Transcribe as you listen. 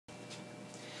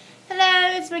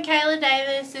it's Michaela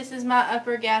Davis. This is my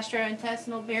upper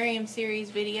gastrointestinal barium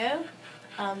series video.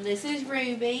 This is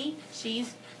Ruby.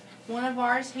 She's one of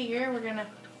ours here. We're going to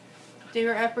do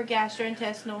her upper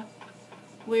gastrointestinal.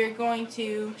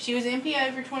 She was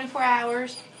NPO for 24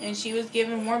 hours, and she was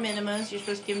given more minimums. You're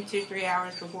supposed to give them 2-3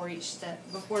 hours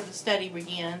before the study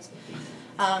begins.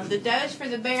 The dose for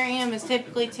the barium is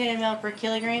typically 10 ml per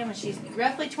kilogram, and she's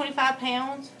roughly 25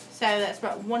 pounds, so that's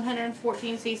about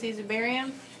 114 cc's of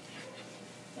barium.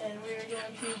 And we're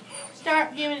going to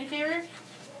start giving it to her.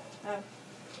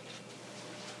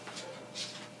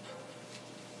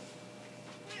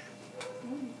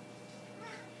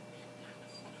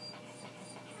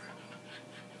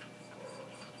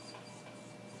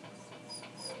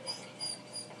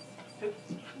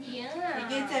 Yeah. It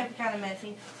gets over kind of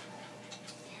messy.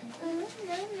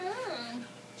 No.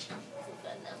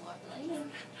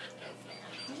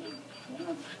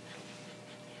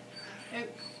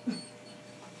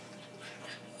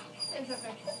 It's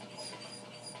okay.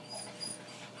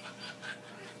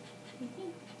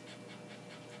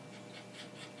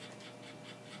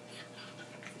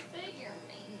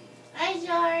 I'm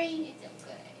sorry. It's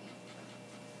okay.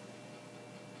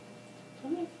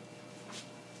 Come here.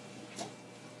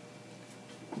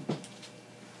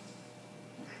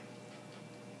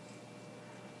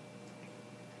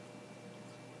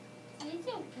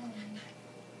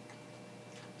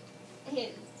 It's okay.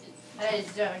 It's just That is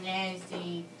so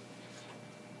nasty.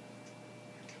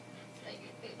 like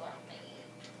your people are mean.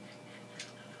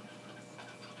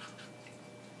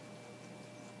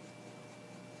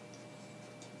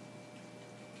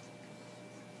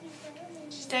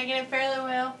 She's taking it fairly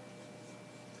well.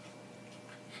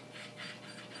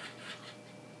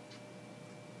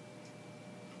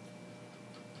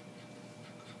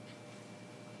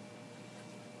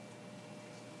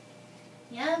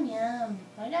 Yum, yum.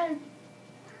 Hold on.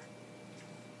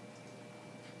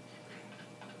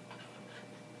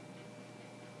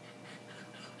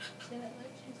 See that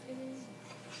look she's giving?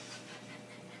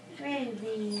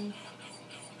 Ruby.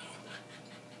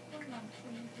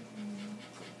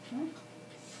 Hmm?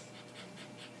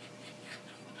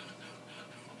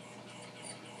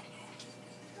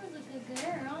 That was a good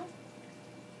girl.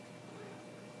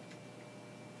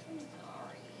 I'm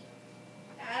sorry.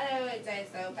 I know it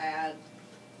tastes so bad.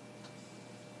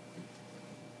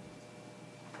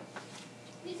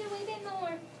 Just a wee bit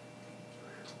more.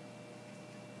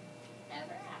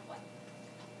 Never.